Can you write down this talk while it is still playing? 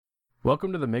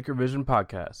Welcome to the Maker Vision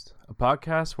Podcast, a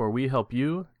podcast where we help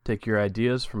you take your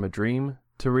ideas from a dream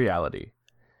to reality.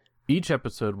 Each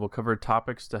episode will cover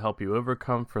topics to help you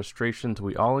overcome frustrations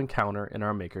we all encounter in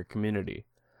our maker community.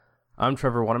 I'm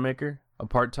Trevor Wanamaker, a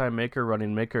part-time maker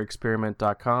running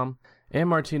MakerExperiment.com, and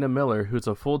Martina Miller, who's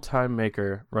a full-time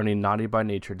maker running Naughty by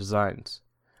Nature Designs.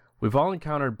 We've all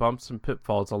encountered bumps and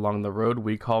pitfalls along the road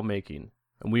we call making,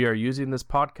 and we are using this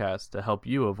podcast to help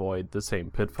you avoid the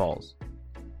same pitfalls.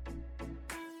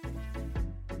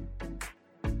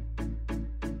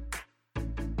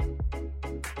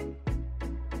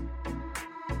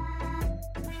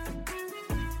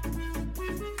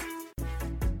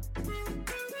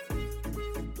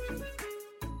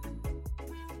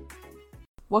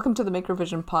 Welcome to the Maker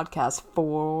Vision Podcast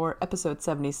for episode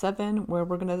 77, where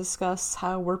we're going to discuss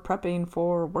how we're prepping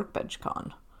for Workbench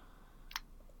Con.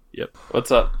 Yep.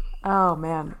 What's up? Oh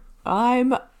man, I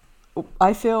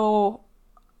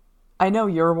know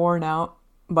you're worn out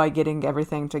by getting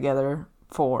everything together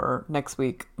for next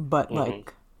week, but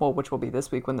which will be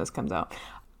this week when this comes out.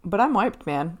 But I'm wiped,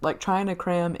 man. Like trying to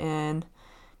cram in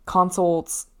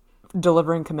consults,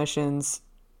 delivering commissions,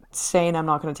 saying I'm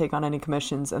not going to take on any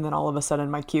commissions, and then all of a sudden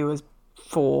my queue is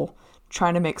full,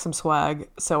 trying to make some swag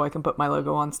so I can put my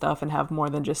logo on stuff and have more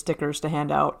than just stickers to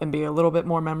hand out and be a little bit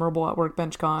more memorable at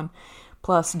Workbench Con,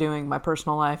 plus doing my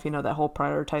personal life, that whole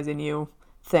prioritizing you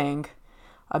thing.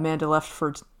 Amanda left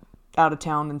for out of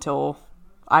town until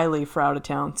I leave for out of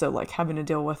town, so like having to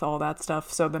deal with all that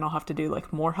stuff, so then I'll have to do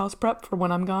like more house prep for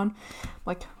when I'm gone.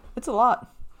 Like, it's a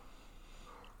lot.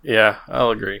 Yeah,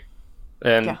 I'll agree.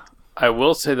 And yeah. I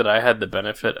will say that I had the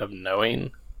benefit of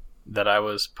knowing that I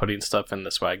was putting stuff in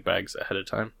the swag bags ahead of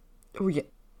time. Oh, yeah.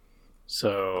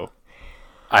 So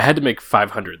I had to make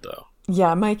 500 though.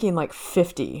 Yeah, I'm making like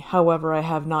 50. However, I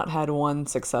have not had one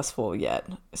successful yet.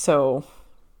 So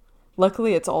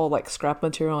luckily it's all like scrap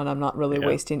material and I'm not really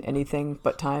wasting anything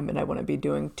but time, and I wouldn't be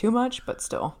doing too much, but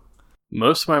still.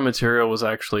 Most of my material was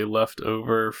actually left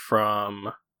over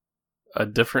from a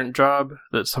different job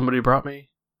that somebody brought me,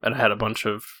 and I had a bunch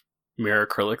of mirror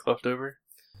acrylic left over.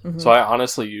 So I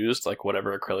honestly used like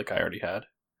whatever acrylic I already had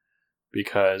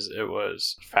because it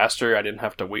was faster. I didn't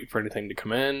have to wait for anything to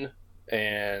come in,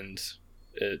 and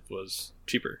it was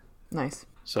cheaper. Nice.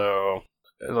 So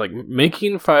like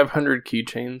making 500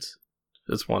 keychains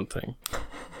is one thing.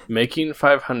 Making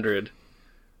 500,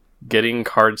 getting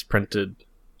cards printed,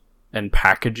 and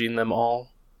packaging them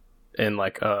all in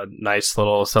like a nice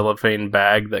little cellophane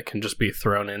bag that can just be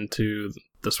thrown into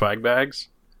the swag bags.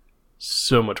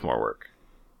 So much more work.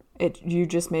 You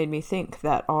just made me think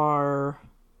that our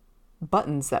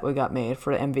buttons that we got made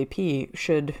for the MVP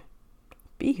should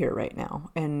be here right now.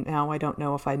 And now I don't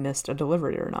know if I missed a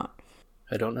delivery or not.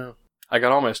 I don't know. I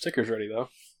got all my stickers ready though.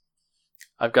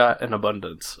 I've got an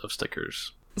abundance of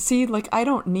stickers. See, like I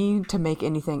don't need to make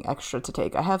anything extra to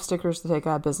take. I have stickers to take,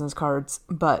 I have business cards,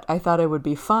 but I thought it would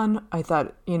be fun. I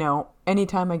thought,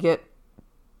 anytime I get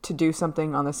to do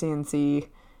something on the CNC,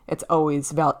 it's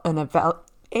always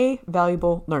a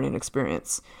valuable learning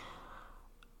experience.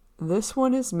 This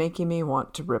one is making me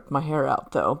want to rip my hair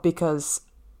out, though, because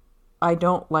I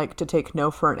don't like to take no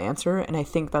for an answer, and I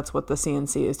think that's what the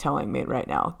CNC is telling me right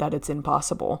now, that it's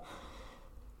impossible.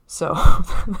 So,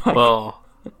 well,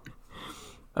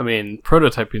 I mean,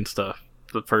 prototyping stuff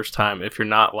the first time, if you're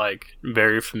not like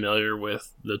very familiar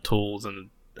with the tools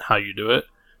and how you do it,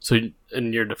 so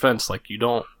in your defense, like you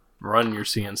don't run your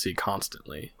CNC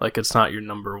constantly. Like it's not your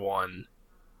number one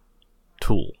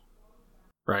tool,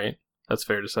 right? That's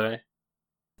fair to say.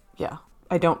 Yeah,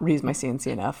 I don't reuse my CNC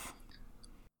enough.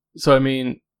 So I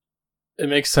mean, it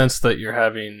makes sense that you're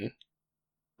having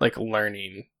like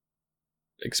learning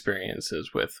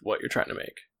experiences with what you're trying to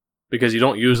make, because you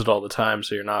don't use it all the time,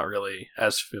 so you're not really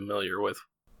as familiar with.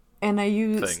 And I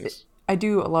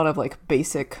do a lot of like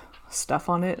basic stuff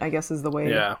on it, I guess is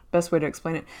the best way to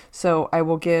explain it. So I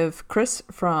will give Chris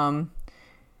from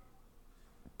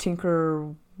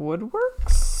Tinker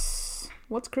Woodworks.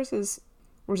 What's Chris's?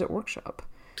 Where's it? Workshop.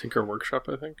 Tinker Workshop,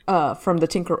 I think. From the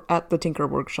Tinker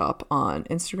Workshop on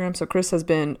Instagram. So Chris has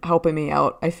been helping me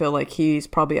out. I feel like he's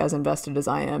probably as invested as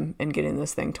I am in getting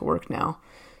this thing to work now.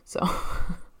 So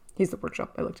he's the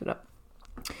workshop. I looked it up,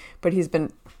 but he's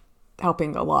been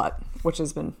helping a lot, which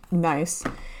has been nice.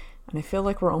 And I feel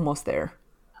like we're almost there.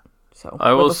 So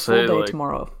I will say, full day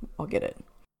tomorrow, I'll get it.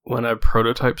 When I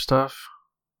prototype stuff,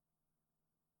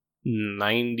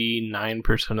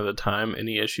 99% of the time,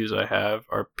 any issues I have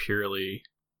are purely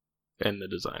in the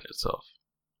design itself.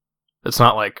 It's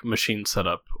not like machine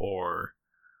setup or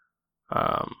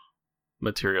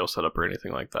material setup or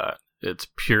anything like that. It's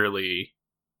purely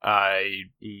I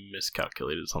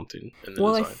miscalculated something in the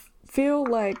Well, design. I feel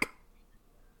like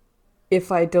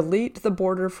if I delete the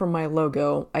border from my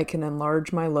logo, I can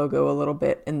enlarge my logo a little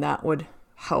bit, and that would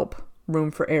help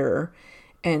room for error.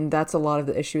 And that's a lot of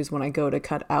the issues when I go to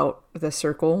cut out the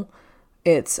circle.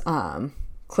 It's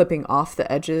clipping off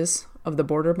the edges of the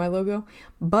border of my logo.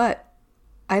 But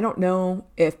I don't know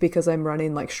if because I'm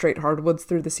running like straight hardwoods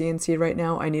through the CNC right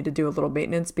now, I need to do a little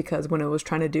maintenance, because when I was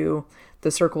trying to do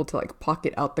the circle to like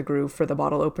pocket out the groove for the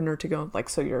bottle opener to go like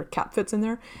so your cap fits in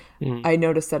there, I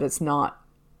noticed that it's not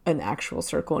an actual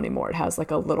circle anymore. It has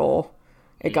like a little,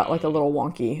 it got like a little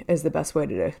wonky is the best way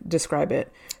to describe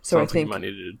it. So I think you might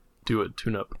need to do a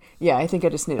tune-up. Yeah, I think I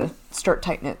just need to start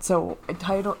tightening it. So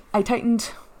I tightened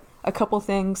a couple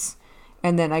things,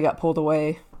 and then I got pulled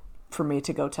away for me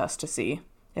to go test to see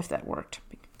if that worked.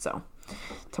 So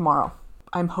tomorrow,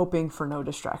 I'm hoping for no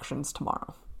distractions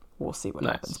tomorrow. We'll see what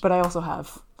happens. But I also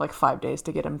have like 5 days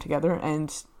to get them together,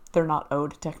 and they're not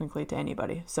owed technically to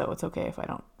anybody, so it's okay if I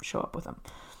don't show up with them.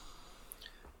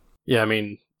 Yeah, I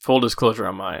mean, full disclosure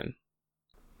on mine.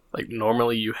 Like,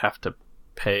 normally you have to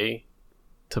pay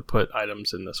to put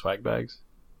items in the swag bags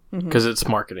because it's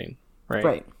marketing, right?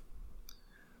 Right.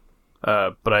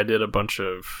 But I did a bunch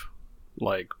of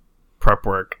like prep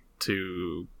work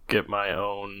to get my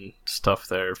own stuff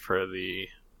there for the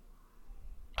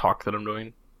talk that I'm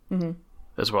doing,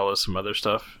 as well as some other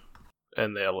stuff,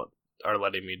 and they are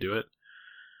letting me do it.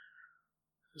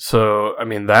 So, I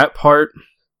mean, that part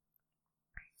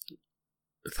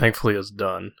thankfully is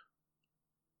done,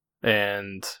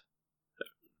 and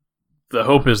the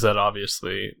hope is that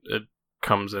obviously it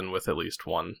comes in with at least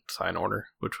one sign order,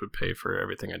 which would pay for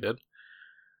everything I did.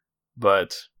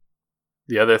 But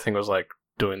the other thing was like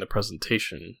doing the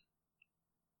presentation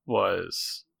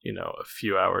was, you know, a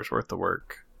few hours worth of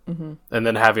work. And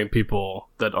then having people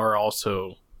that are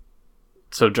also,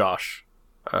 so Josh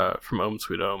from Ohm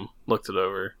Sweet Ohm looked it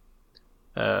over,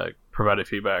 provided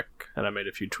feedback, and I made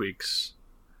a few tweaks.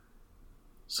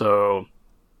 So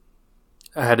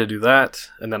I had to do that,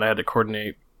 and then I had to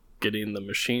coordinate getting the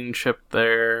machine shipped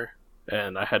there,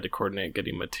 and I had to coordinate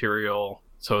getting material.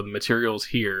 So the material's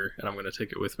here, and I'm going to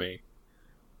take it with me.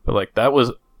 But like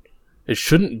it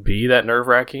shouldn't be that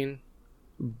nerve-wracking,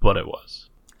 but it was.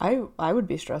 I would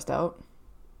be stressed out.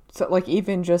 So like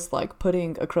even just like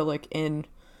putting acrylic in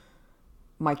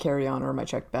my carry-on or my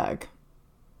checked bag,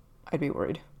 I'd be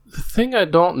worried. The thing I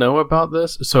don't know about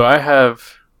this, so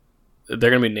they're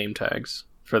going to be name tags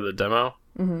for the demo.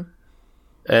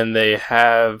 And they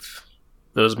have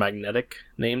those magnetic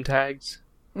name tags.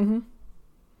 Can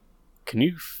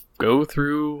you go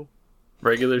through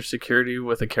regular security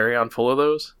with a carry-on full of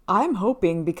those? I'm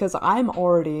hoping, because I'm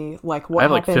already like, what I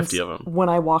have happens like 50 of them when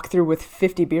I walk through with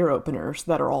 50 beer openers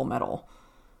that are all metal?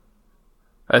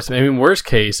 I mean, worst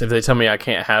case, if they tell me I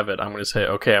can't have it, I'm going to say,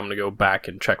 okay, I'm going to go back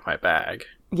and check my bag.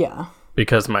 Yeah.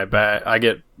 Because my bag, I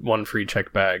get one free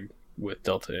checked bag with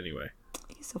Delta anyway.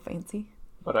 He's so fancy.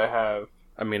 But I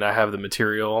have the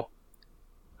material.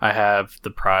 I have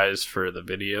the prize for the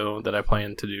video that I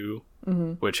plan to do,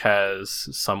 which has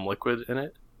some liquid in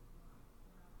it.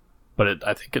 But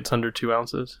I think it's under 2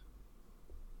 ounces.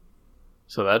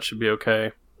 So that should be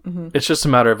okay. It's just a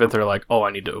matter of if they're like, oh,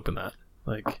 I need to open that.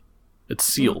 Like, it's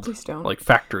sealed. Please don't. Like,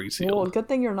 factory sealed. Well, good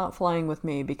thing you're not flying with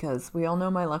me, because we all know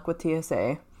my luck with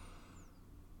TSA.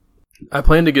 I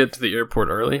plan to get to the airport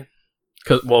early.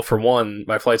 Well, for one,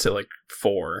 my flight's at like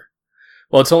 4.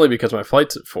 Well, it's only because my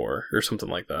flight's at 4 or something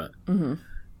like that.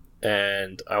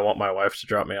 And I want my wife to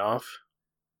drop me off.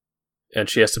 And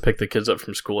she has to pick the kids up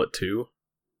from school at 2.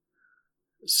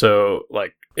 So,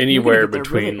 like, anywhere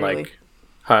between, really like...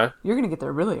 Huh? You're going to get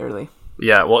there really early.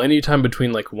 Yeah, well, anytime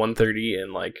between, like, 1:30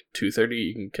 and, like, 2:30,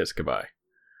 you can kiss goodbye.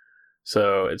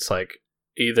 So, it's like,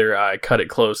 either I cut it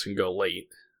close and go late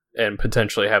and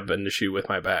potentially have an issue with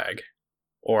my bag,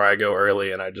 or I go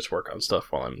early and I just work on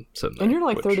stuff while I'm sitting there. And you're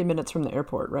like 30 minutes from the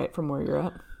airport, right? From where you're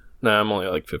at? No, I'm only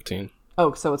like 15.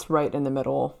 Oh, so it's right in the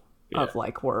middle of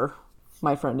like where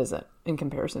my friend is at in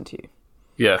comparison to you.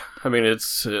 Yeah, I mean,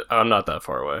 I'm not that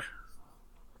far away.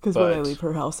 Because when I leave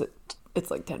her house, it's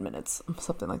like 10 minutes,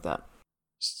 something like that.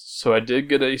 So I did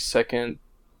get a second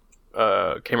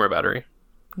camera battery,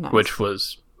 which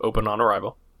was open on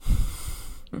arrival.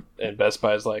 And Best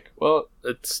Buy is like, well,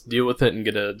 let's deal with it and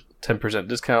get a 10%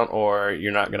 discount, or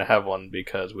you're not going to have one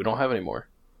because we don't have any more.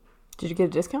 Did you get a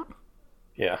discount?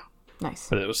 Yeah. Nice.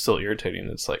 But it was still irritating.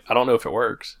 It's like, I don't know if it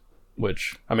works,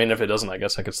 which, I mean, if it doesn't, I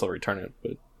guess I could still return it.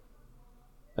 But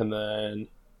and then,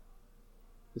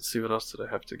 let's see, what else did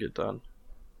I have to get done?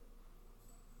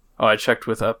 Oh, I checked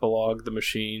with Epilogue. The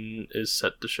machine is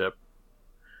set to ship.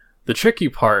 The tricky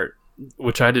part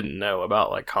which I didn't know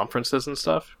about, like conferences and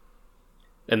stuff.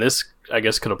 And this, I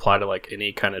guess, could apply to like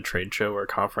any kind of trade show or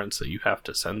conference that you have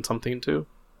to send something to.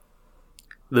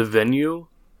 The venue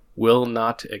will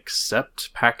not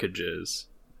accept packages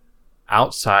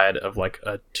outside of like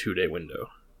a 2-day window.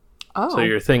 Oh. So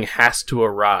your thing has to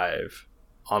arrive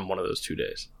on one of those 2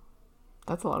 days.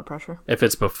 That's a lot of pressure. If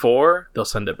it's before, they'll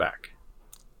send it back.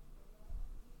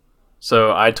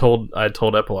 So I told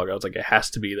Epilogue, I was like, it has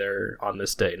to be there on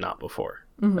this day, not before.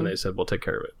 Mm-hmm. And they said, we'll take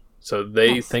care of it. So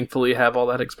they thankfully have all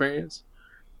that experience.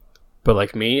 But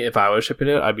like me, if I was shipping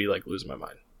it, I'd be like losing my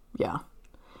mind. Yeah.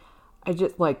 I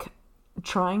just like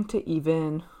trying to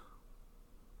even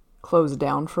close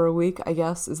down for a week, I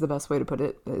guess, is the best way to put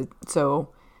it.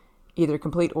 So either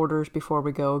complete orders before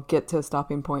we go, get to a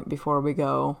stopping point before we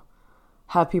go,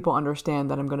 have people understand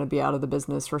that I'm going to be out of the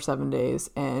business for 7 days,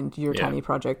 and your tiny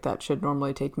project that should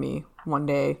normally take me 1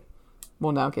 day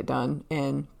will now get done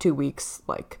in 2 weeks.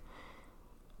 Like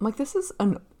this is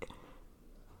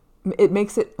it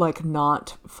makes it like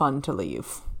not fun to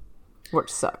leave,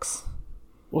 which sucks.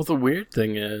 Well, the weird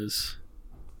thing is,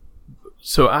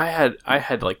 so I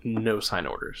had like no sign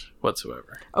orders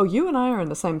whatsoever. Oh, you and I are in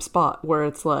the same spot where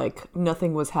it's like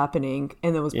nothing was happening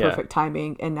and it was perfect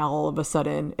timing, and now all of a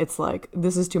sudden it's like,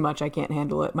 this is too much, I can't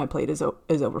handle it, my plate is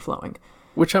overflowing.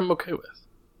 Which I'm okay with,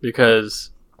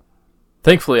 because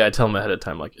thankfully I tell them ahead of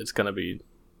time, like, it's gonna be,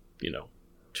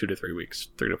 2 to 3 weeks,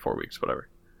 3 to 4 weeks, whatever.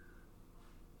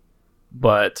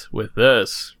 But with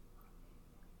this,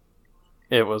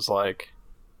 it was like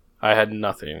I had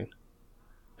nothing.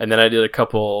 And then I did a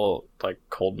couple like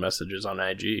cold messages on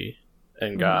IG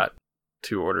and got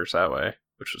 2 orders that way,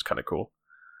 which was kind of cool.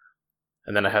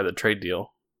 And then I had the trade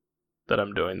deal that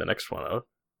I'm doing the next one of.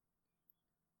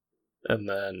 And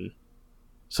then,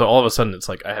 so all of a sudden it's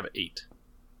like I have 8.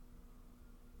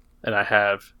 And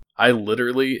I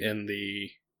literally, in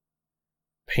the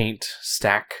paint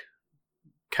stack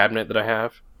cabinet that I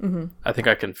have, I think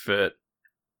I can fit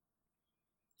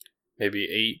maybe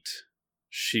 8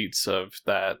 sheets of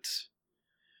that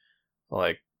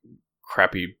like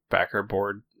crappy backer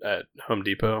board at Home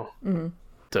Depot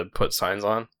to put signs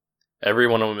on. Every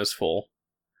one of them is full.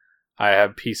 I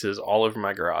have pieces all over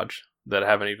my garage that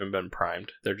haven't even been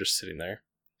primed. They're just sitting there.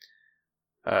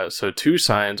 So 2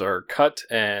 signs are cut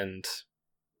and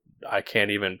I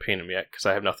can't even paint them yet because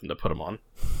I have nothing to put them on.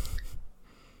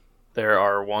 There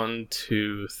are 1,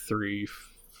 2, 3,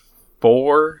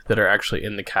 4 that are actually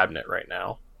in the cabinet right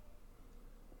now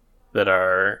that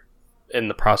are in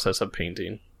the process of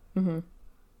painting. And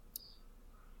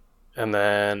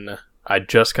then I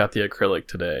just got the acrylic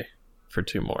today for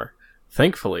 2 more.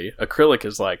 Thankfully, acrylic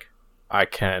is like, I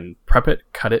can prep it,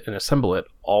 cut it, and assemble it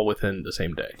all within the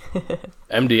same day.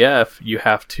 MDF, you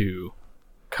have to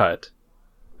cut,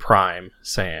 prime,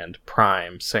 sand,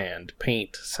 paint, sand,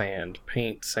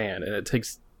 and it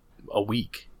takes a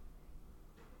week.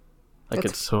 Like,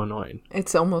 it's so annoying.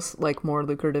 It's almost like more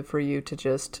lucrative for you to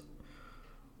just...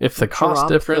 If the cost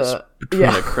difference between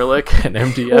acrylic and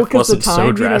MDF wasn't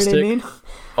so drastic. You know what I mean?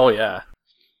 Oh, yeah.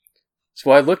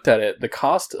 So I looked at it. The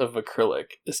cost of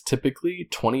acrylic is typically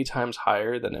 20 times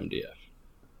higher than MDF.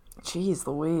 Jeez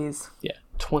Louise. Yeah,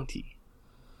 20.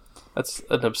 That's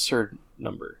an absurd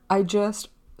number.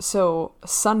 So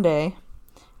Sunday,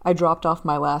 I dropped off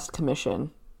my last commission.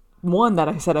 One that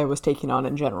I said I was taking on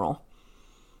in general.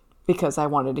 Because I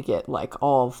wanted to get like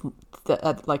all of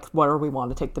the, like where we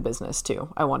want to take the business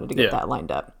to. I wanted to get that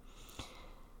lined up.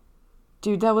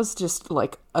 Dude, that was just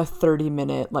like a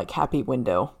 30-minute like happy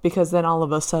window, because then all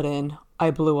of a sudden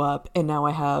I blew up and now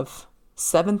I have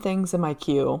 7 things in my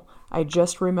queue. I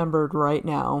just remembered right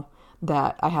now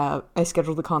that I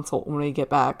scheduled the consult when we get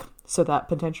back, so that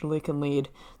potentially can lead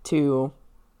to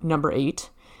number 8.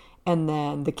 And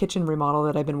then the kitchen remodel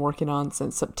that I've been working on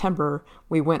since September,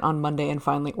 we went on Monday and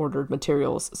finally ordered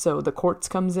materials. So the quartz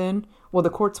comes in. Well,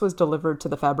 the quartz was delivered to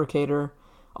the fabricator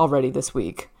already this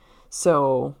week.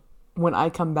 So when I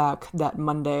come back that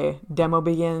Monday, demo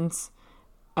begins,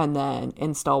 and then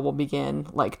install will begin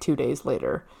like 2 days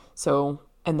later. So,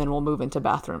 and then we'll move into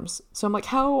bathrooms. So I'm like,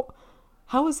 how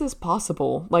is this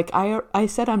possible? Like, I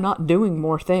said I'm not doing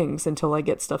more things until I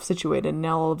get stuff situated. And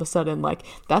now all of a sudden, like,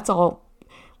 that's all...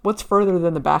 What's further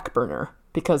than the back burner?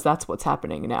 Because that's what's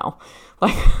happening now.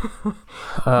 Like,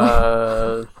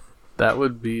 that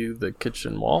would be the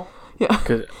kitchen wall. Yeah.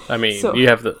 I mean, so, you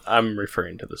have I'm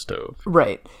referring to the stove.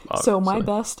 Right. Obviously. So my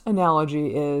best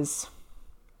analogy is,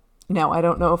 now I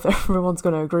don't know if everyone's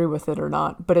going to agree with it or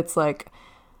not, but it's like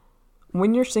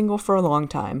when you're single for a long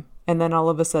time and then all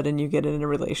of a sudden you get in a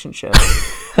relationship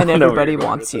and everybody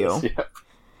wants you. Yeah.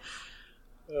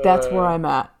 That's where I'm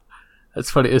at. That's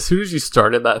funny. As soon as you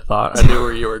started that thought, I knew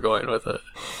where you were going with it.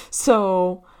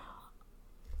 So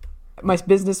my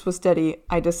business was steady.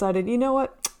 I decided, you know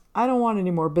what? I don't want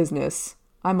any more business.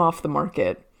 I'm off the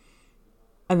market.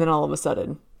 And then all of a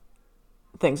sudden,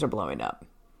 things are blowing up,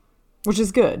 which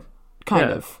is good. Kind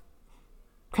of.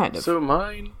 So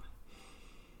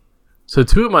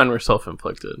two of mine were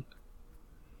self-inflicted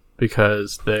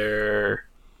because they're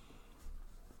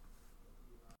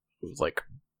like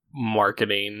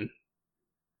marketing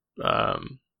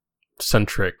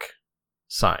centric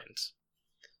signs.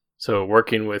 So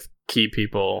working with key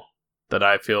people that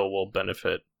I feel will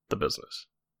benefit the business.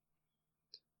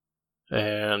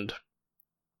 And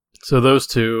so those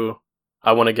two,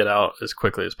 I want to get out as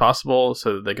quickly as possible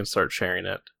so that they can start sharing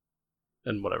it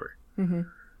and whatever. Mm-hmm.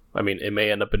 I mean, it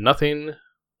may end up in nothing.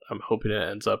 I'm hoping it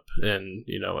ends up in,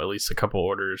 at least a couple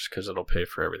orders because it'll pay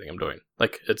for everything I'm doing.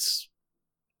 Like, it's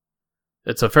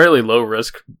a fairly low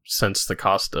risk since the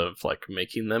cost of, like,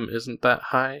 making them isn't that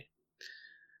high.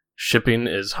 Shipping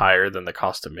is higher than the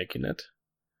cost of making it.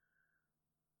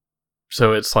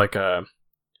 So it's like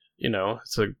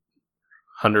it's a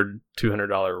 $100,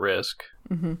 $200 risk.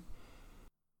 Mm-hmm.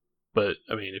 But,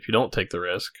 I mean, if you don't take the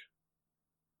risk,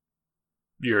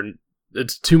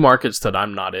 it's two markets that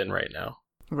I'm not in right now.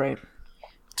 Right.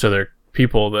 So they're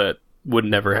people that would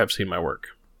never have seen my work.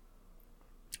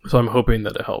 So I'm hoping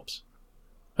that it helps.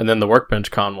 And then the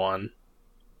Workbench Con one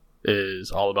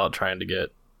is all about trying to get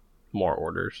more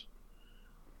orders.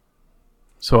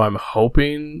 So I'm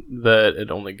hoping that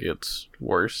it only gets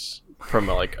worse from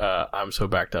I'm so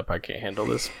backed up I can't handle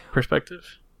this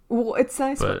perspective. Well, it's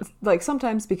nice, like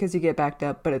sometimes because you get backed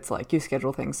up, but it's like you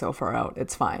schedule things so far out,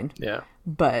 it's fine. Yeah.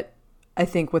 But I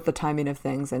think with the timing of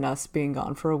things and us being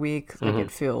gone for a week, like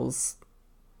it feels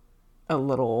a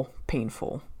little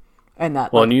painful, and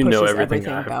that pushes everything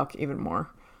back even more.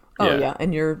 Oh yeah,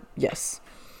 and yes.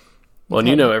 Well,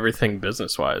 and everything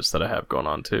business wise that I have going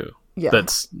on too. Yeah.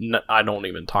 I don't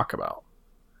even talk about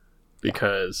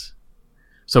because.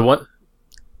 So what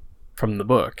from the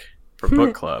book for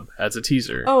book club as a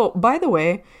teaser? Oh, by the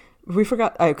way, we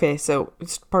forgot. Okay, so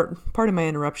it's part of my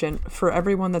interruption for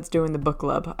everyone that's doing the book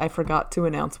club. I forgot to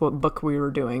announce what book we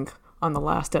were doing on the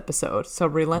last episode. So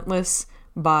Relentless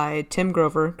by Tim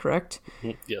Grover, correct?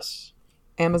 Yes.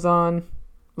 Amazon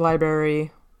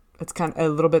library. It's kind of a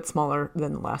little bit smaller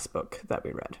than the last book that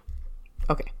we read.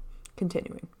 Okay,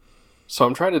 continuing. So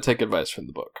I'm trying to take advice from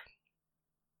the book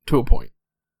to a point.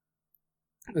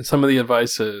 And some of the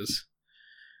advice is,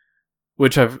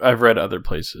 which I've read other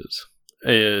places,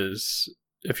 is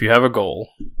if you have a goal,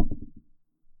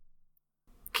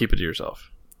 keep it to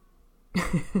yourself.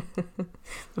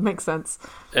 That makes sense.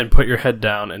 And put your head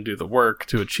down and do the work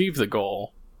to achieve the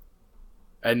goal.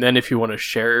 And then if you want to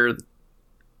share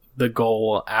the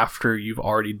goal after you've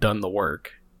already done the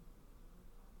work,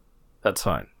 that's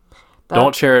fine.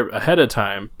 Don't share it ahead of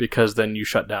time because then you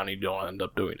shut down and you don't end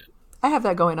up doing it. I have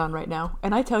that going on right now,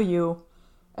 and I tell you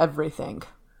everything.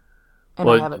 And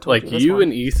well, I haven't told like you you one.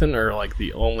 And Ethan are like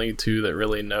the only two that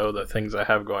really know the things I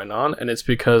have going on, and it's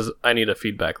because I need a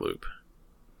feedback loop.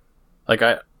 Like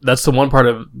that's the one part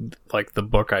of like the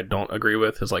book I don't agree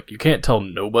with is like you can't tell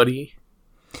nobody.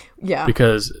 Yeah.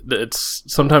 Because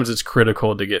sometimes it's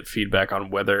critical to get feedback on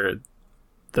whether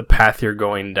the path you're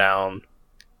going down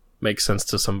makes sense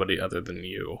to somebody other than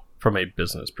you from a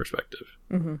business perspective.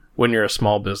 Mm-hmm. When you're a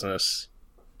small business,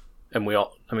 and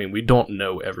we don't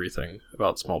know everything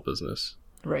about small business.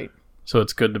 Right. So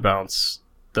it's good to bounce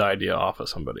the idea off of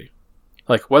somebody.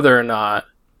 Like whether or not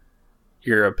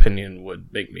your opinion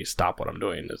would make me stop what I'm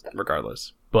doing,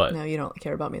 regardless. But no, you don't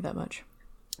care about me that much.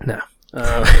 No.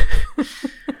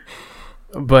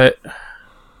 But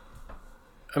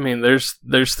I mean, there's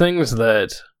things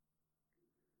that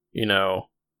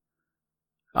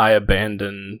I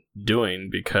abandon doing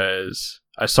because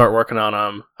I start working on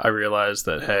them. I realize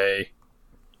that, hey,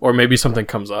 or maybe something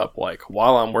comes up, like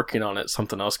while I'm working on it,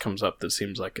 something else comes up that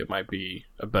seems like it might be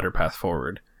a better path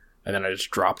forward. And then I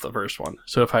just drop the first one.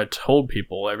 So if I told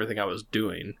people everything I was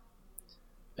doing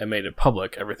and made it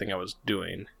public, everything I was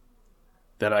doing,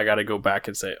 then I got to go back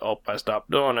and say, oh, I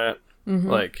stopped doing it. Mm-hmm.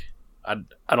 Like,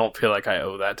 I don't feel like I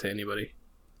owe that to anybody.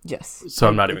 Yes. So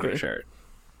I'm not even going to share it.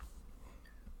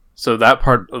 So that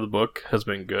part of the book has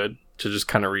been good to just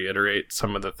kind of reiterate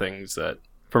some of the things that,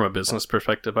 from a business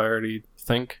perspective, I already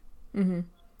think. Mm-hmm.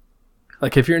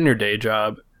 Like, if you're in your day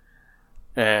job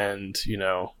and,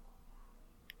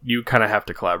 you kind of have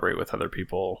to collaborate with other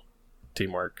people,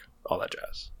 teamwork, all that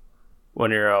jazz.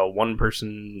 When you're a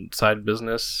one-person side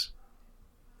business,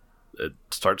 it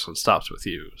starts and stops with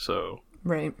you. So,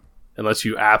 right. Unless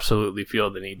you absolutely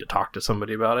feel the need to talk to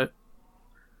somebody about it,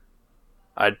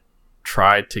 I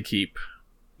try to keep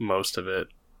most of it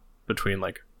between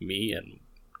like me and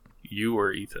you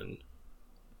or Ethan.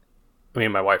 I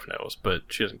mean, my wife knows, but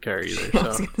she doesn't care either. I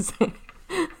was gonna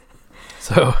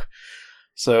say.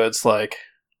 So it's like,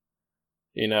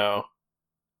 you know,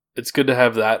 it's good to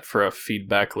have that for a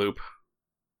feedback loop,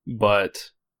 but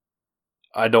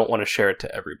I don't want to share it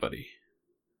to everybody.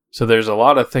 So there's a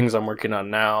lot of things I'm working on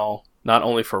now, not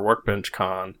only for Workbench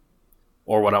Con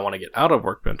or what I want to get out of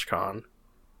Workbench Con,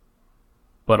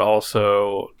 but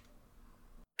also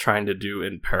trying to do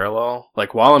in parallel.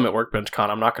 Like while I'm at Workbench Con,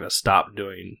 I'm not going to stop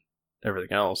doing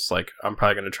everything else. Like I'm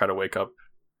probably going to try to wake up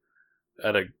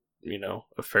at a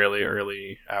fairly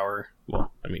early hour.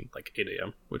 Well, I mean like 8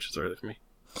 a.m., which is early for me.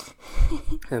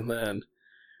 And then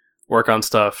work on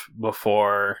stuff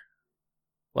before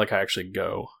like I actually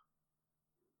go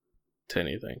to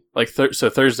anything. Like so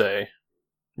Thursday,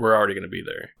 we're already going to be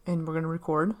there. And we're going to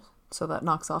record, so that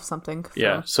knocks off something.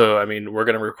 Yeah, so I mean, we're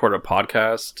going to record a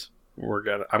podcast.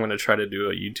 I'm going to try to do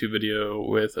a YouTube video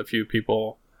with a few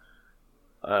people.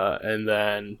 And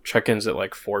then check-ins at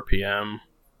like 4 p.m.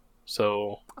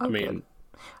 So, I mean,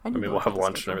 we'll have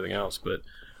lunch and everything else, but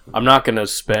I'm not going to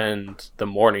spend the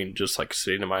morning just like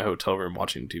sitting in my hotel room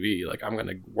watching TV. Like, I'm going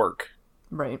to work.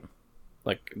 Right.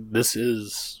 Like, this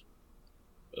is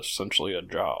essentially a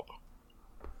job.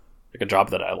 Like, a job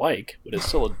that I like, but it's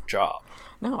still a job.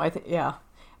 No, yeah.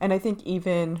 And I think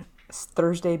even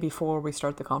Thursday before we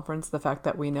start the conference, the fact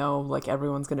that we know like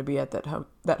everyone's going to be at that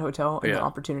hotel and the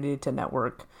opportunity to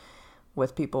network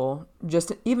with people,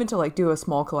 just even to like do a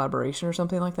small collaboration or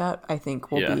something like that, I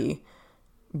think will be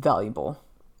valuable.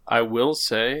 I will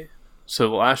say,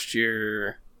 so last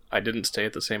year I didn't stay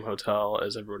at the same hotel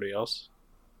as everybody else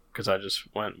because I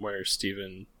just went where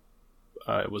Steven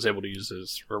was able to use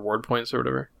his reward points or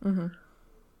whatever. Mm-hmm.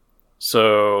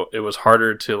 So it was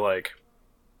harder to like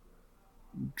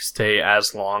stay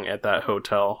as long at that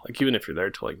hotel. Like even if you're there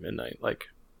till like midnight, like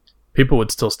people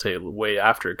would still stay way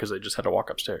after because they just had to walk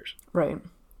upstairs. Right.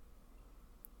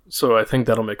 So I think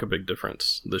that'll make a big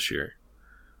difference this year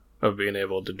of being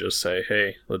able to just say,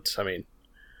 hey, let's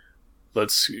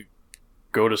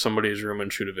go to somebody's room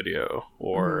and shoot a video,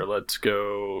 or let's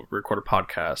go record a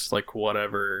podcast, like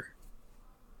whatever.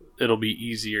 It'll be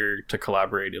easier to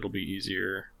collaborate. It'll be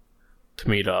easier to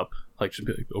meet up. Like just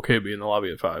be like, okay, be in the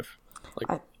lobby at 5.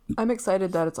 Like I'm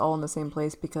excited that it's all in the same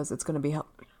place because it's going to be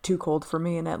too cold for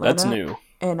me in Atlanta. That's new.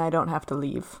 And I don't have to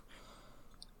leave.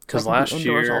 Because last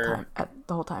year,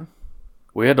 the whole time,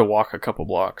 we had to walk a couple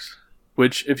blocks.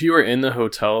 Which, if you were in the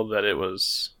hotel that it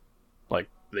was, like,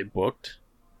 they booked,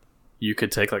 you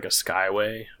could take, like, a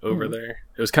skyway over there.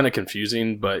 It was kind of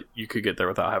confusing, but you could get there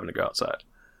without having to go outside.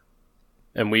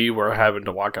 And we were having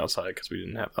to walk outside because we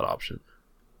didn't have that option.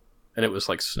 And it was,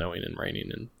 like, snowing and raining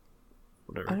and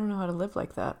whatever. I don't know how to live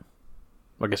like that.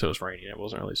 I guess it was raining. It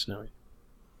wasn't really snowing.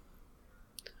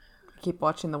 I keep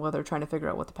watching the weather, trying to figure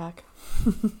out what to pack.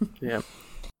 Yeah.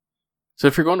 So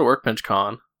if you're going to Workbench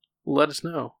Con, let us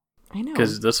know. I know.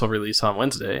 Because this will release on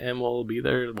Wednesday, and we'll be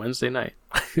there Wednesday night.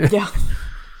 Yeah.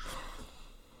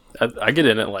 I get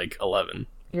in at like 11.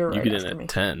 You're right. You get in at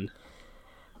 10.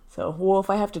 So, well, if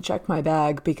I have to check my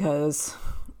bag because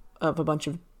of a bunch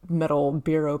of metal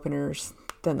beer openers,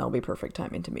 then that'll be perfect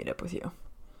timing to meet up with you.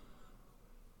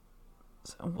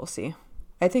 So, we'll see.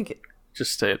 I think...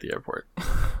 Just stay at the airport.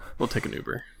 We'll take an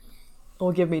Uber.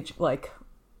 Will give me, like...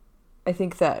 I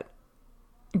think that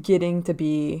getting to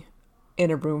be in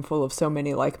a room full of so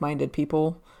many like-minded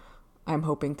people, I'm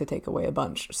hoping to take away a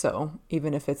bunch. So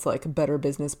even if it's like better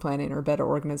business planning or better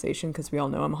organization, because we all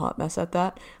know I'm a hot mess at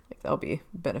that, like that'll be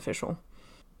beneficial.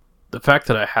 The fact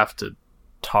that I have to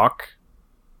talk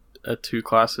at 2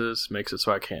 classes makes it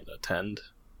so I can't attend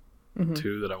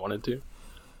 2 that I wanted to.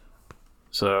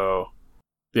 So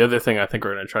the other thing I think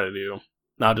we're going to try to do,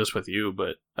 not just with you,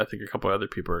 but I think a couple other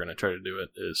people are going to try to do it,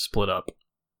 is split up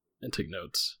and take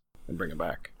notes and bring it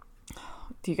back.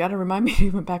 You got to remind me to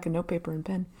even pack a note paper and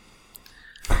pen.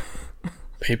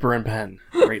 Paper and pen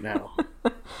right now.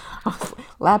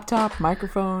 Laptop,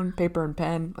 microphone, paper and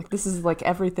pen. Like this is like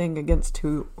everything against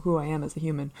who I am as a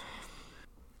human.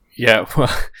 Yeah.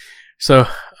 Well, so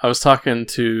I was talking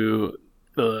to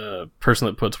the person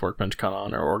that puts WorkbenchCon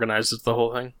on or organizes the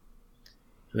whole thing.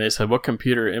 And they said, what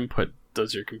computer input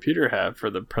does your computer have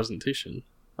for the presentation?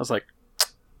 I was like,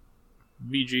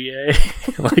 VGA.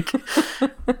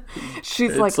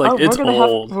 She's like, oh, it's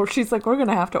old. She's like, we're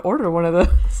gonna have to order one of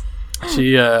those.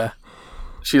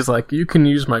 She's like, you can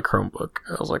use my Chromebook.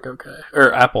 I was like, okay,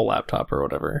 or Apple laptop or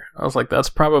whatever. I was like,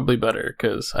 that's probably better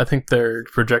because I think their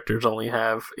projectors only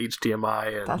have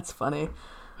HDMI and that's funny.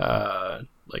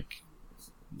 Like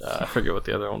I forget what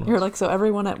the other one was. You're like, so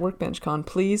everyone at Workbench Con,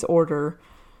 please order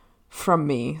from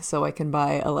me so I can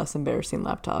buy a less embarrassing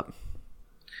laptop.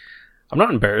 I'm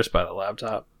not embarrassed by the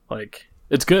laptop. Like,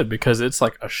 it's good because it's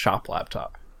like a shop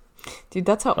laptop. Dude,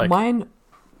 that's how Like, mine,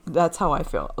 that's how I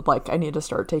feel. Like, I need to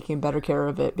start taking better care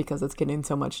of it because it's getting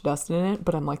so much dust in it.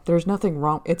 But I'm like, there's nothing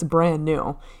wrong. It's brand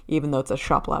new, even though it's a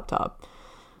shop laptop.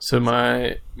 so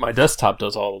my desktop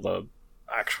does all the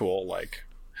actual, like,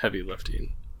 heavy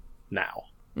lifting now.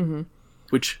 Mm-hmm.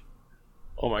 Which,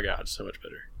 oh my god, so much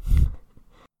better.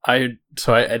 I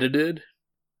edited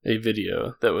a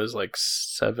video that was like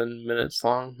 7 minutes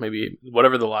long, maybe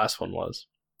whatever the last one was.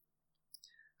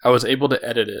 I was able to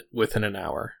edit it within an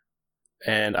hour,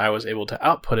 and I was able to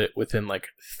output it within like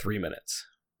 3 minutes.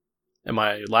 And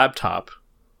my laptop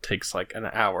takes like an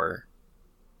hour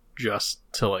just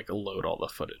to like load all the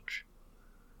footage.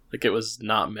 Like, it was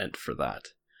not meant for that.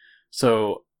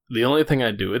 So the only thing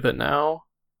I do with it now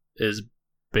is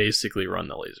basically run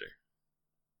the laser.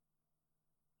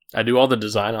 I do all the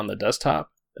design on the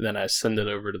desktop, and then I send it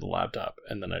over to the laptop,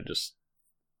 and then I just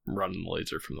run the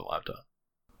laser from the laptop.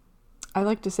 I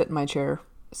like to sit in my chair,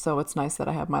 so it's nice that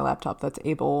I have my laptop that's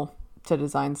able to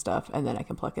design stuff, and then I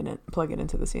can plug it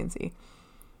into the CNC.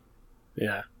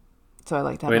 Yeah. So I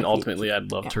like to have ultimately,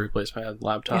 I'd love to replace my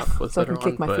laptop with so I better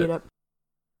can kick my feet up.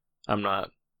 I'm not.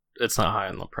 It's not high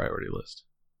on the priority list.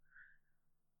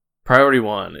 Priority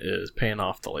 1 is paying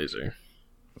off the laser.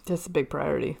 That's a big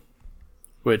priority.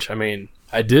 Which, I mean,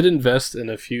 I did invest in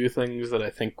a few things that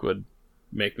I think would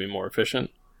make me more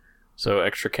efficient. So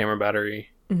extra camera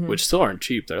battery, which still aren't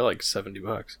cheap. They're like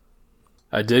 $70.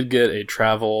 I did get a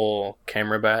travel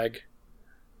camera bag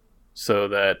so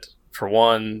that, for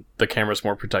one, the camera's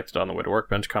more protected on the way to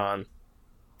Workbench Con.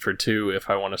 For two, if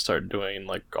I want to start doing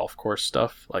like golf course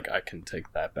stuff, like, I can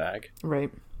take that bag.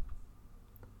 Right.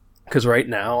 Because right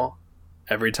now,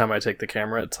 every time I take the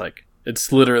camera,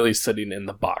 it's literally sitting in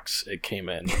the box it came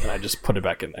in, and I just put it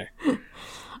back in there.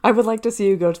 I would like to see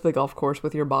you go to the golf course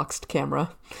with your boxed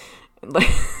camera.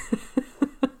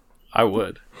 I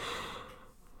would.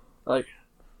 Like,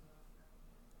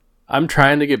 I'm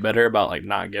trying to get better about, like,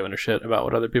 not giving a shit about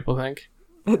what other people think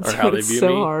or how they view so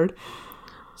me. Hard.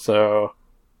 So,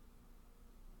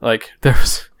 like,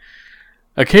 there's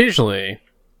occasionally,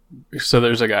 so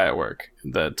there's a guy at work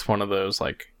that's one of those,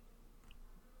 like,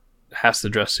 has to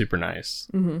dress super nice,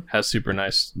 has super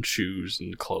nice shoes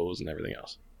and clothes and everything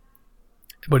else.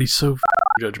 But he's so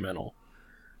judgmental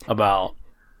about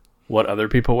what other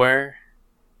people wear.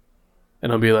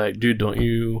 And he'll be like, dude, don't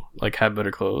you, like, have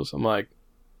better clothes? I'm like,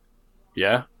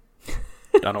 yeah,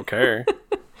 I don't care.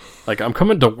 Like, I'm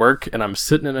coming to work and I'm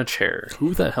sitting in a chair.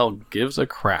 Who the hell gives a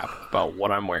crap about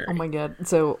what I'm wearing? Oh my god.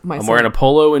 So I'm wearing a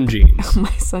polo and jeans.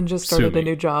 My son just started a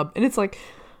new job, and it's like,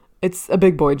 it's a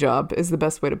big boy job is the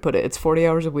best way to put it. It's 40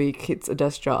 hours a week. It's a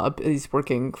desk job. He's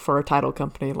working for a title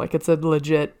company. Like, it's a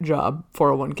legit job,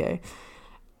 401k.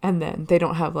 And then they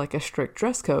don't have like a strict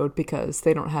dress code because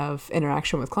they don't have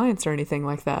interaction with clients or anything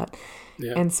like that.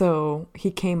 Yeah. And so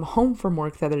he came home from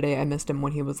work the other day. I missed him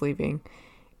when he was leaving.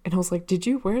 And I was like, did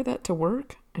you wear that to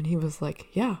work? And he was like,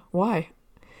 yeah, why?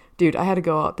 Dude, I had to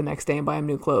go out the next day and buy him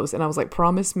new clothes. And I was like,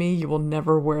 promise me you will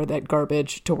never wear that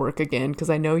garbage to work again. Because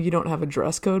I know you don't have a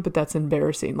dress code, but that's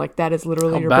embarrassing. Like, that is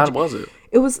literally How bad was it?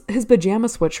 It was his pajama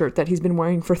sweatshirt that he's been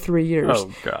wearing for 3 years.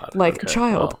 Oh, God. Like, okay,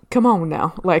 child, come on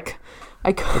now. Like,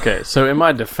 okay, so in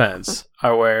my defense,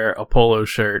 I wear a polo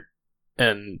shirt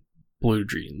and blue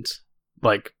jeans.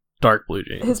 Like, dark blue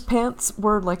jeans. His pants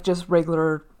were like just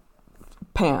regular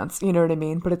pants, you know what I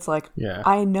mean? But it's like, yeah.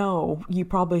 I know you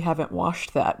probably haven't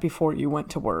washed that before you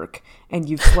went to work, and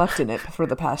you've slept in it for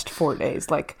the past 4 days.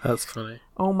 Like, that's funny.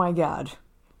 Oh my god.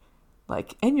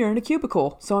 Like, and you're in a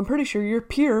cubicle, so I'm pretty sure your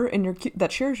peer in your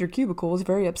that shares your cubicle is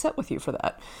very upset with you for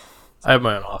that. I have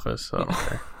my own office, so I don't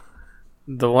care.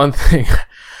 The one thing,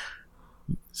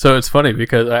 so it's funny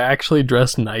because I actually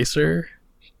dressed nicer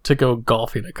to go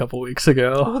golfing a couple weeks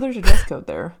ago. Oh, there's a dress code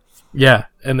there. Yeah,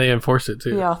 and they enforce it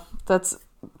too. Yeah, that's,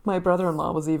 my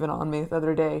brother-in-law was even on me the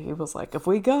other day. He was like, if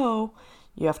we go,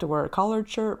 you have to wear a collared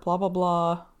shirt, blah, blah,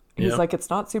 blah. He's like, it's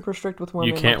not super strict with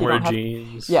women. You can't like, wear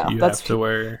jeans. Yeah, you have to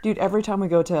wear. Dude, every time we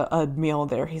go to a meal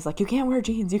there, he's like, you can't wear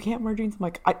jeans. You can't wear jeans. I'm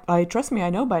like, I trust me, I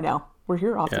know by now. We're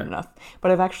here often enough.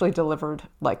 But I've actually delivered,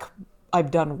 like,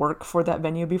 I've done work for that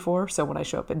venue before. So when I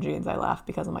show up in jeans, I laugh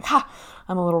because I'm like,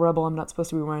 I'm a little rebel. I'm not supposed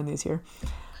to be wearing these here.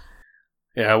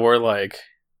 Yeah, I wore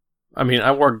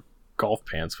golf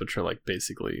pants, which are like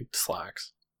basically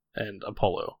slacks, and a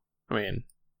polo. I mean,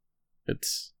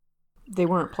 it's... They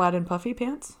weren't plaid and puffy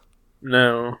pants?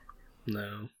 No.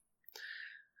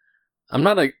 I'm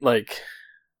not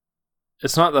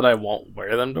it's not that I won't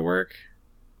wear them to work,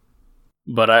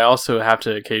 but I also have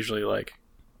to occasionally like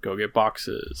go get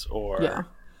boxes or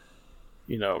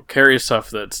carry stuff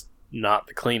that's not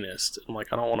the cleanest. I'm like,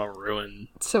 I don't want to ruin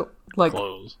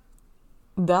clothes.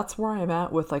 That's where I'm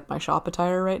at with like my shop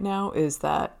attire right now, is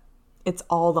that it's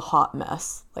all the hot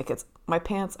mess. Like, it's my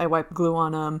pants, I wipe glue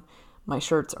on them. My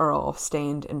shirts are all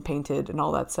stained and painted and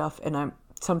all that stuff. And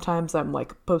sometimes I'm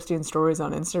like posting stories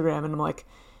on Instagram and I'm like,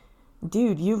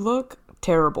 dude, you look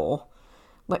terrible.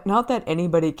 Like, not that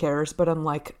anybody cares, but I'm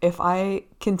like, if I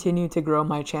continue to grow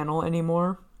my channel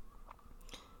anymore,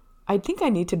 I think I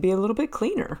need to be a little bit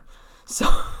cleaner. So,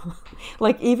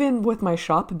 like, even with my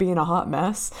shop being a hot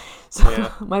mess,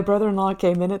 so my brother-in-law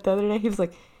came in it the other day. He was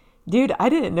like, dude, I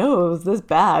didn't know it was this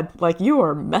bad. Like, you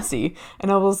are messy.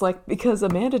 And I was like, because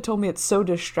Amanda told me it's so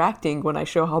distracting when I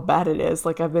show how bad it is.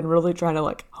 Like, I've been really trying to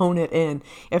like hone it in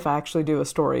if I actually do a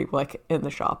story like in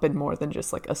the shop and more than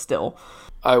just like a still.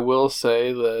 I will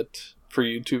say that for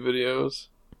YouTube videos,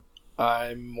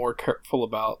 I'm more careful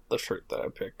about the shirt that I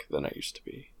pick than I used to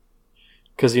be.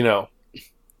 Because,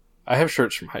 I have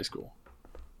shirts from high school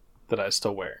that I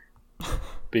still wear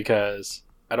because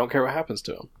I don't care what happens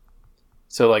to them.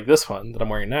 So, like, this one that I'm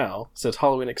wearing now says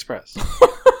Halloween Express.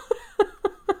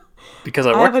 Because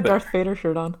I have a Darth Vader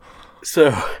shirt on.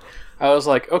 So, I was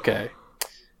like, okay,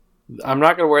 I'm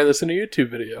not going to wear this in a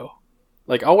YouTube video.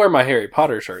 Like, I'll wear my Harry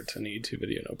Potter shirts in a YouTube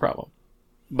video, no problem.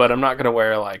 But I'm not going to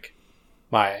wear, like,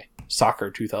 my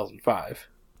Soccer 2005.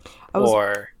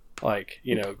 Or, like,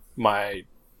 my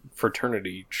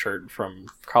fraternity shirt from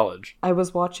college. I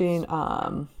was watching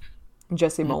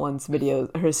Jesse Mullins'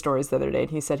 videos, his stories the other day,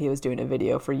 and he said he was doing a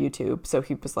video for YouTube. So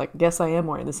he was like, guess I am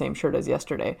wearing the same shirt as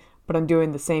yesterday, but I'm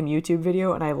doing the same YouTube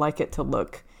video and I like it to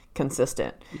look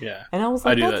consistent. Yeah. And I was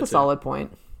like, that's a solid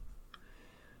point.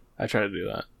 I try to do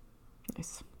that.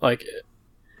 Nice. Like,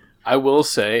 I will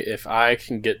say, if I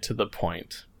can get to the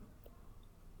point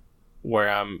where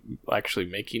I'm actually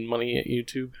making money at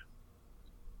YouTube,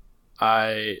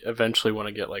 I eventually want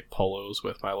to get like polos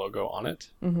with my logo on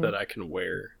it that I can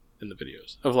wear in the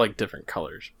videos of like different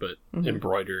colors, but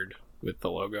embroidered with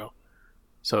the logo,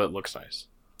 so it looks nice.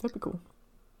 That'd be cool.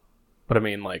 But I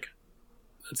mean, like,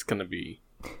 it's gonna be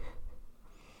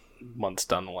months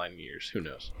down the line, years, who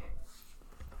knows?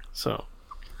 So,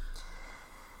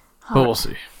 but we'll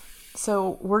see.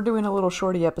 So we're doing a little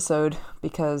shorty episode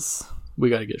because we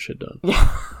gotta get shit done. Yeah.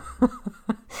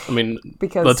 I mean,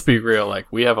 because let's be real, like,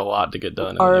 we have a lot to get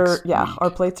done in the next week. Our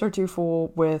plates are too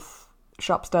full with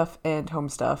shop stuff and home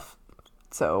stuff,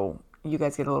 so you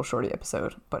guys get a little shorty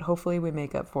episode, but hopefully we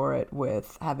make up for it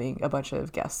with having a bunch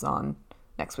of guests on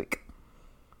next week.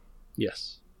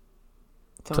 Yes.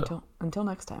 So until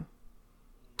next time.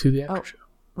 To the after show.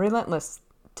 Relentless,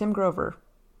 Tim Grover.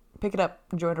 Pick it up,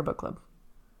 join our book club.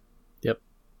 Yep.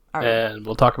 All right. And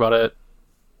we'll talk about it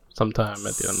sometime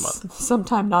at the end of the month.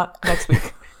 Sometime not next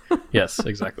week. Yes,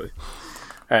 exactly.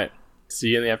 All right. See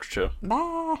you in the after show.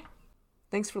 Bye.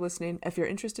 Thanks for listening. If you're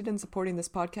interested in supporting this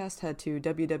podcast, head to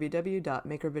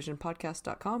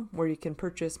www.makervisionpodcast.com, where you can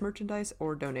purchase merchandise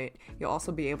or donate. You'll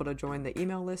also be able to join the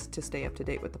email list to stay up to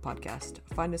date with the podcast.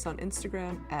 Find us on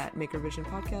Instagram at Makervision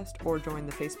Podcast or join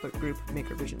the Facebook group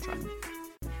Makervision Tribe.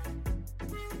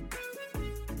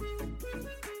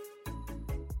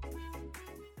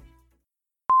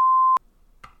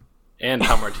 And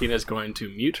how Martina's going to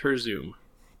mute her Zoom.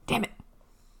 Damn it.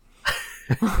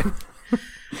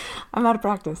 I'm out of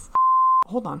practice.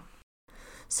 Hold on.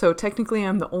 So technically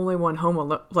I'm the only one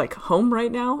home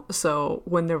right now. So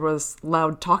when there was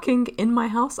loud talking in my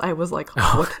house, I was like,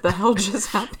 what the hell just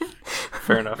happened?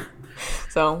 Fair enough.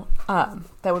 So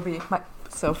that would be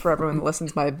so for everyone that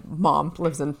listens, my mom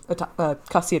lives in a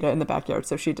casita in the backyard.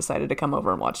 So she decided to come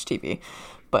over and watch TV.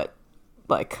 But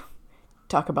like,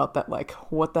 talk about that, like,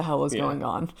 what the hell is going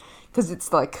on? Because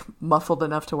it's like muffled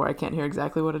enough to where I can't hear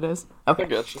exactly what it is. Okay. I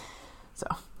gotcha. So,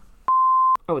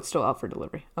 it's still out for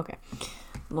delivery. Okay.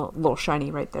 Little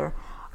shiny right there.